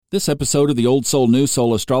This episode of the Old Soul, New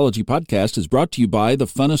Soul Astrology Podcast is brought to you by the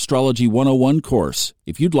Fun Astrology 101 course.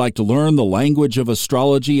 If you'd like to learn the language of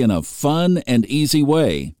astrology in a fun and easy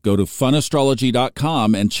way, go to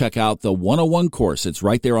funastrology.com and check out the 101 course. It's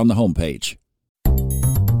right there on the homepage.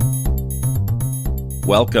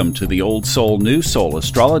 Welcome to the Old Soul, New Soul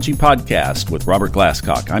Astrology Podcast with Robert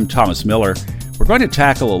Glasscock. I'm Thomas Miller. We're going to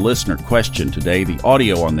tackle a listener question today. The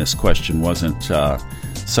audio on this question wasn't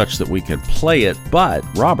such that we could play it, but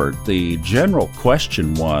Robert, the general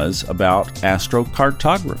question was about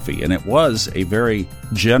astrocartography, and it was a very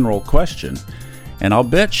general question. And I'll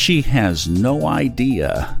bet she has no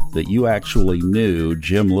idea that you actually knew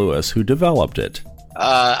Jim Lewis, who developed it.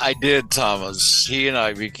 I did, Thomas. He and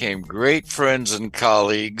I became great friends and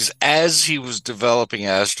colleagues as he was developing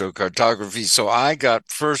astrocartography, so I got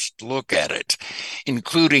first look at it,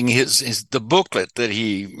 including the booklet that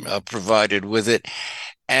he provided with it,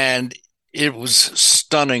 and it was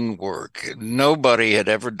stunning work. Nobody had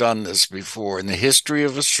ever done this before in the history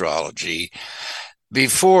of astrology.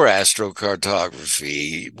 Before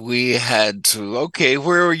astrocartography, we had to, okay,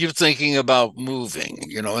 where are you thinking about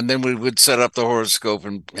moving? And then we would set up the horoscope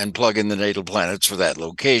and plug in the natal planets for that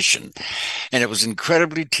location. And it was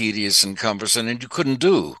incredibly tedious and cumbersome, and you couldn't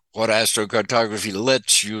do what astrocartography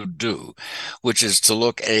lets you do, which is to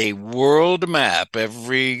look at a world map,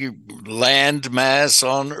 every land mass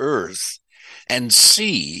on Earth, and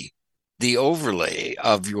see the overlay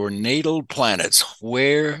of your natal planets,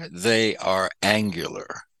 where they are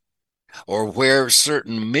angular, or where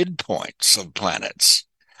certain midpoints of planets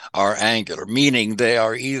are angular, meaning they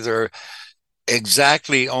are either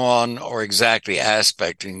exactly on or exactly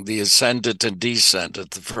aspecting the ascendant and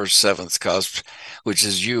descendant, the first seventh cusp, which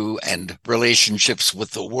is you and relationships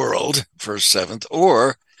with the world, first seventh,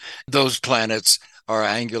 or those planets are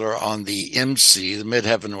angular on the MC, the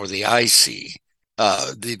midheaven, or the IC,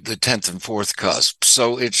 the 10th and 4th cusp.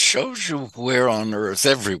 So it shows you where on Earth,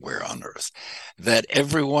 everywhere on Earth, that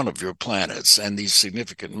every one of your planets and these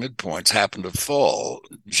significant midpoints happen to fall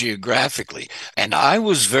geographically. And I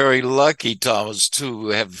was very lucky, Thomas, to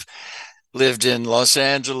have lived in Los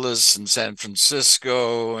Angeles and San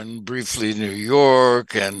Francisco and briefly New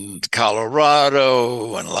York and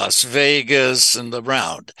Colorado and Las Vegas and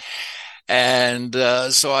around. And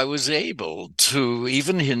so I was able to,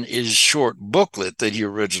 even in his short booklet that he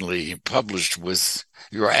originally published with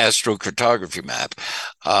your astrocartography map,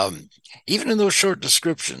 even in those short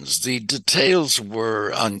descriptions, the details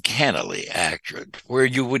were uncannily accurate, where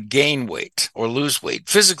you would gain weight or lose weight,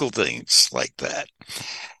 physical things like that.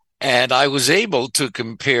 And I was able to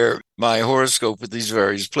compare my horoscope with these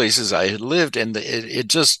various places I had lived, and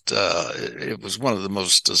it was one of the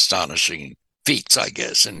most astonishing feats, I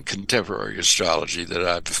guess, in contemporary astrology that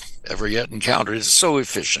I've ever yet encountered. It's so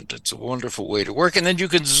efficient. It's a wonderful way to work. And then you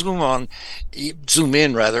can zoom in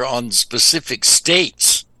on specific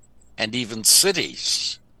states and even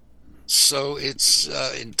cities. So it's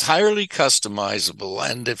entirely customizable.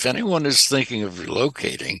 And if anyone is thinking of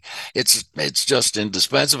relocating, it's just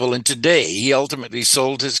indispensable. And today he ultimately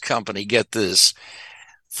sold his company, get this,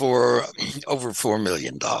 for over $4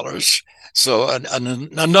 million. So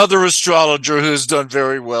another astrologer who's done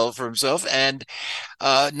very well for himself. And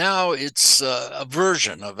now it's a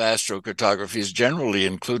version of astrocartography is generally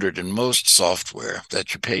included in most software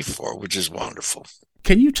that you pay for, which is wonderful.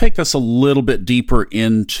 Can you take us a little bit deeper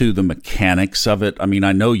into the mechanics of it? I mean,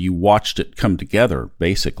 I know you watched it come together,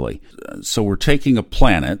 basically. So we're taking a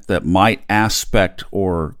planet that might aspect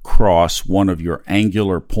or cross one of your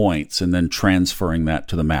angular points and then transferring that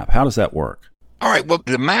to the map. How does that work? All right, well,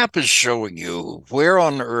 the map is showing you where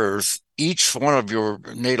on Earth each one of your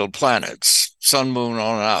natal planets, sun, moon,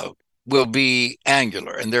 on out, will be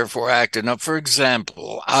angular and therefore active. Now, for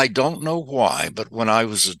example, I don't know why, but when I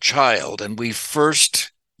was a child and we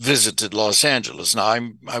first visited Los Angeles, now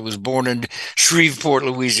I was born in Shreveport,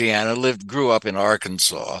 Louisiana, grew up in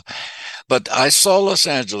Arkansas, but I saw Los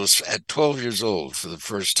Angeles at 12 years old for the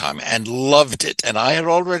first time and loved it. And I had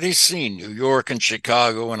already seen New York and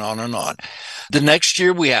Chicago and on and on. The next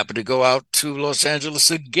year, we happened to go out to Los Angeles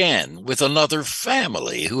again with another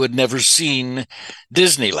family who had never seen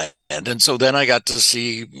Disneyland. And so then I got to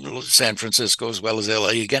see San Francisco as well as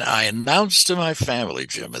LA again. I announced to my family,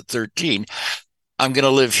 Jim, at 13, I'm going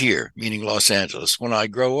to live here, meaning Los Angeles, when I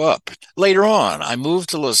grow up. Later on, I moved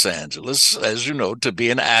to Los Angeles, as you know, to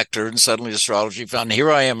be an actor, and suddenly astrology found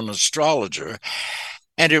here I am, an astrologer.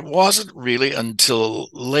 And it wasn't really until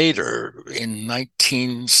later in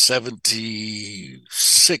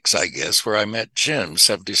 1976, I guess, where I met Jim,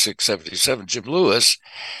 76, 77, Jim Lewis,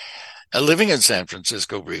 living in San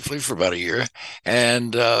Francisco briefly for about a year.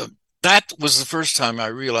 And That was the first time I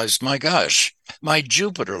realized, my gosh, my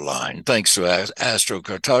Jupiter line, thanks to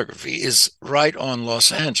astrocartography, is right on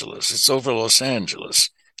Los Angeles. It's over Los Angeles.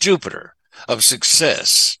 Jupiter of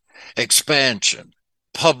success, expansion,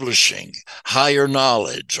 publishing, higher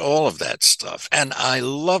knowledge, all of that stuff. And I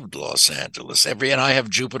loved Los Angeles. And I have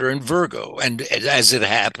Jupiter in Virgo. And as it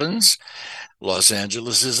happens, Los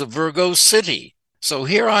Angeles is a Virgo city. So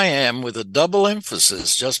here I am with a double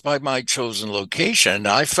emphasis just by my chosen location.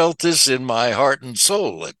 I felt this in my heart and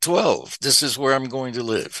soul at 12. This is where I'm going to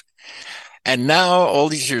live. And now, all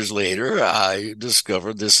these years later, I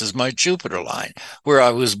discovered this is my Jupiter line. Where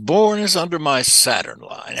I was born is under my Saturn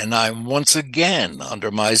line. And I'm once again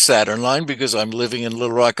under my Saturn line because I'm living in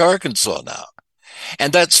Little Rock, Arkansas now.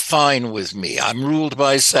 And that's fine with me. I'm ruled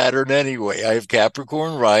by Saturn anyway. I have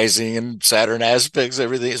Capricorn rising and Saturn aspects,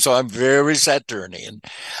 everything. So I'm very Saturnian.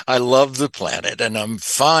 I love the planet and I'm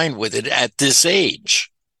fine with it at this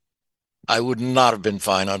age. I would not have been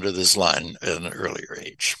fine under this line at an earlier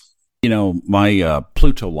age. You know, my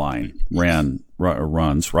Pluto line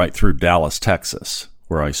runs right through Dallas, Texas,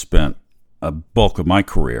 where I spent a bulk of my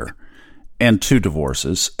career. And 2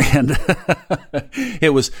 divorces. And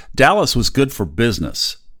Dallas was good for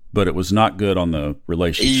business, but it was not good on the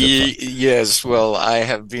relationship side. Yes, well, I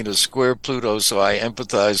have been a square Pluto, so I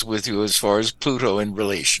empathize with you as far as Pluto in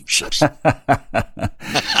relationships.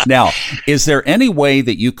 Now, is there any way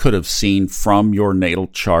that you could have seen from your natal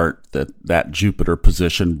chart that Jupiter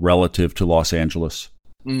position relative to Los Angeles?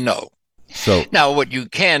 No. So now what you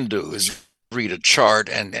can do is read a chart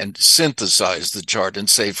and synthesize the chart and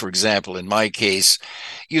say, for example, in my case,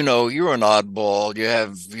 you know, you're an oddball. You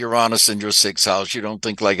have Uranus in your 6th house. You don't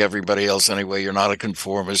think like everybody else anyway. You're not a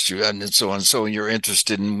conformist, and so on. So you're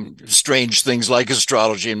interested in strange things like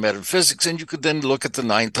astrology and metaphysics. And you could then look at the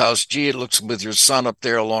 9th house. Gee, it looks with your sun up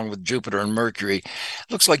there along with Jupiter and Mercury.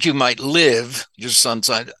 It looks like you might live your sun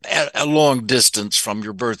sign a long distance from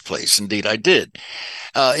your birthplace. Indeed, I did.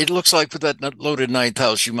 It looks like with that loaded 9th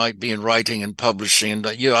house, you might be in writing and publishing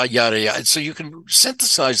and yada, yada. So you can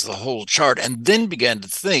synthesize the whole chart and then begin to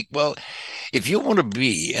think, well, if you want to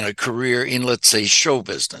be in a career in, let's say, show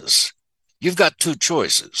business, you've got 2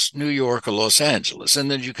 choices, New York or Los Angeles.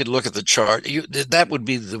 And then you could look at the chart. That would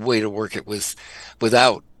be the way to work it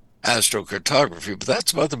without astrocartography, but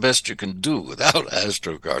that's about the best you can do without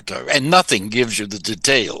astrocartography. And nothing gives you the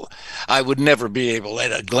detail. I would never be able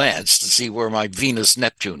at a glance to see where my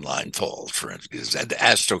Venus-Neptune line falls, for instance. And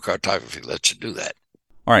astrocartography lets you do that.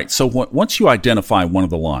 All right, so once you identify one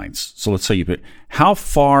of the lines, so let's say you pick, how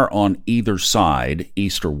far on either side,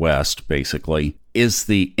 east or west, basically, is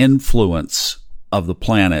the influence of the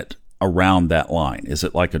planet around that line? Is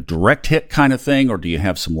it like a direct hit kind of thing, or do you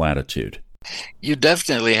have some latitude? You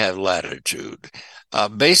definitely have latitude.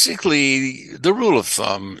 Basically, the rule of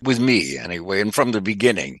thumb, with me anyway, and from the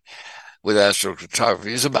beginning with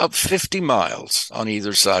astrocartography, is about 50 miles on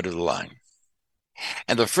either side of the line.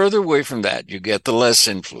 And the further away from that you get, the less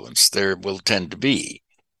influence there will tend to be.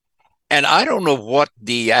 And I don't know what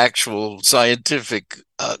the actual scientific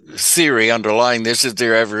theory underlying this, if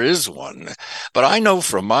there ever is one. But I know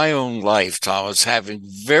from my own life, Thomas, having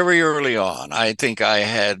very early on, I think I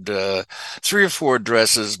had 3 or 4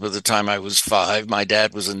 dresses by the time I was 5. My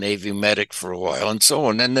dad was a Navy medic for a while and so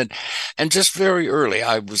on. And just very early,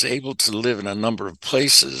 I was able to live in a number of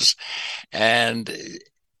places. And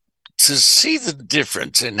to see the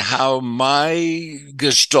difference in how my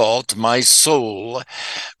gestalt, my soul,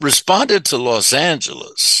 responded to Los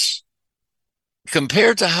Angeles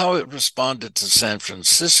compared to how it responded to San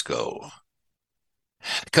Francisco,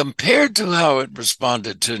 compared to how it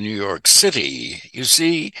responded to New York City, you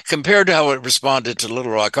see, compared to how it responded to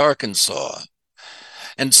Little Rock, Arkansas,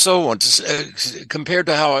 and so on, compared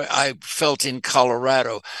to how I felt in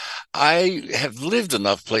Colorado. I have lived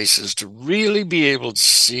enough places to really be able to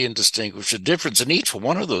see and distinguish a difference, and each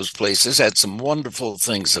one of those places had some wonderful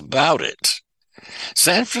things about it.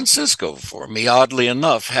 San Francisco, for me, oddly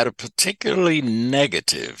enough, had a particularly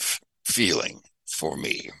negative feeling for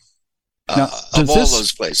me. Now, of all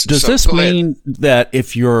those places. Does this mean that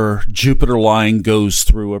if your Jupiter line goes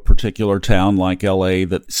through a particular town like LA,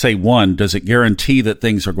 that, say, 1, does it guarantee that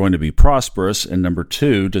things are going to be prosperous? And number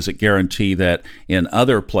 2, does it guarantee that in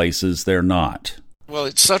other places they're not? Well,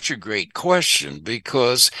 it's such a great question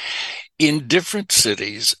because in different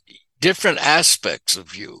cities, different aspects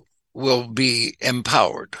of you will be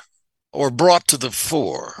empowered or brought to the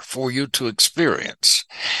fore for you to experience.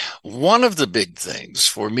 One of the big things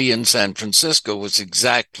for me in San Francisco was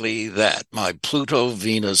exactly that, my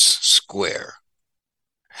Pluto-Venus square.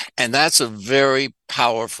 And that's a very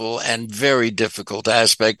powerful and very difficult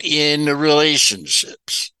aspect in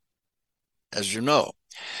relationships. as you know.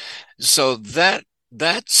 So that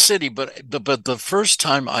city, but the first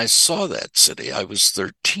time I saw that city, I was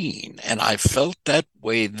 13, and I felt that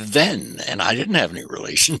way then, and I didn't have any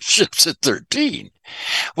relationships at 13.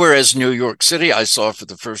 Whereas New York City, I saw for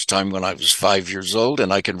the first time when I was 5 years old,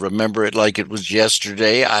 and I can remember it like it was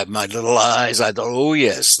yesterday. My little eyes, I thought, oh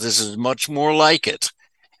yes, this is much more like it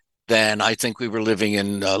than I think we were living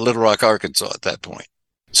in Little Rock, Arkansas at that point.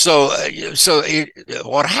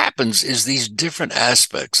 What happens is these different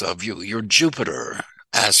aspects of you, your Jupiter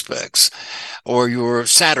aspects or your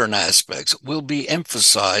Saturn aspects, will be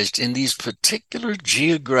emphasized in these particular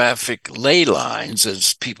geographic ley lines,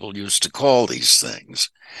 as people used to call these things.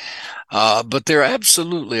 But there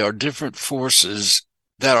absolutely are different forces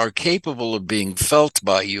that are capable of being felt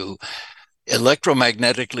by you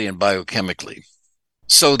electromagnetically and biochemically.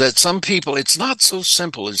 So that some people, it's not so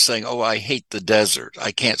simple as saying, oh, I hate the desert.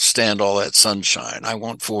 I can't stand all that sunshine. I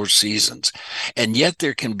want 4 seasons. And yet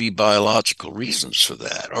there can be biological reasons for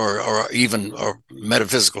that, or even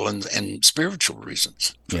metaphysical and spiritual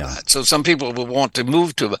reasons for that. So some people will want to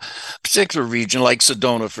move to a particular region, like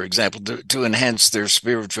Sedona, for example, to enhance their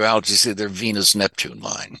spirituality, say their Venus-Neptune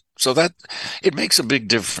line. So that it makes a big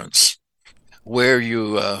difference where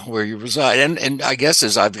you reside. And I guess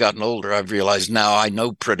as I've gotten older, I've realized now I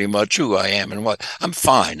know pretty much who I am and what. I'm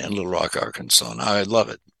fine in Little Rock, Arkansas. Now I love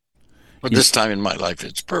it. But this time in my life,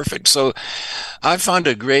 it's perfect. So I find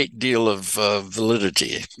a great deal of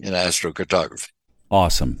validity in astrocartography.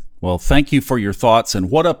 Awesome. Well, thank you for your thoughts,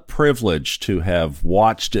 and what a privilege to have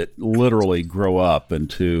watched it literally grow up and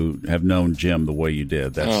to have known Jim the way you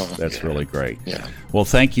did. That's really great. Yeah. Well,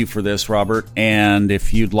 thank you for this, Robert. And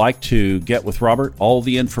if you'd like to get with Robert, all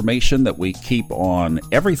the information that we keep on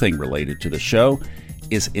everything related to the show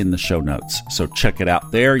is in the show notes. So check it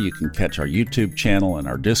out there. You can catch our YouTube channel and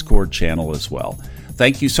our Discord channel as well.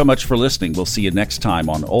 Thank you so much for listening. We'll see you next time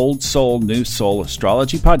on Old Soul, New Soul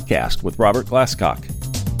Astrology Podcast with Robert Glasscock.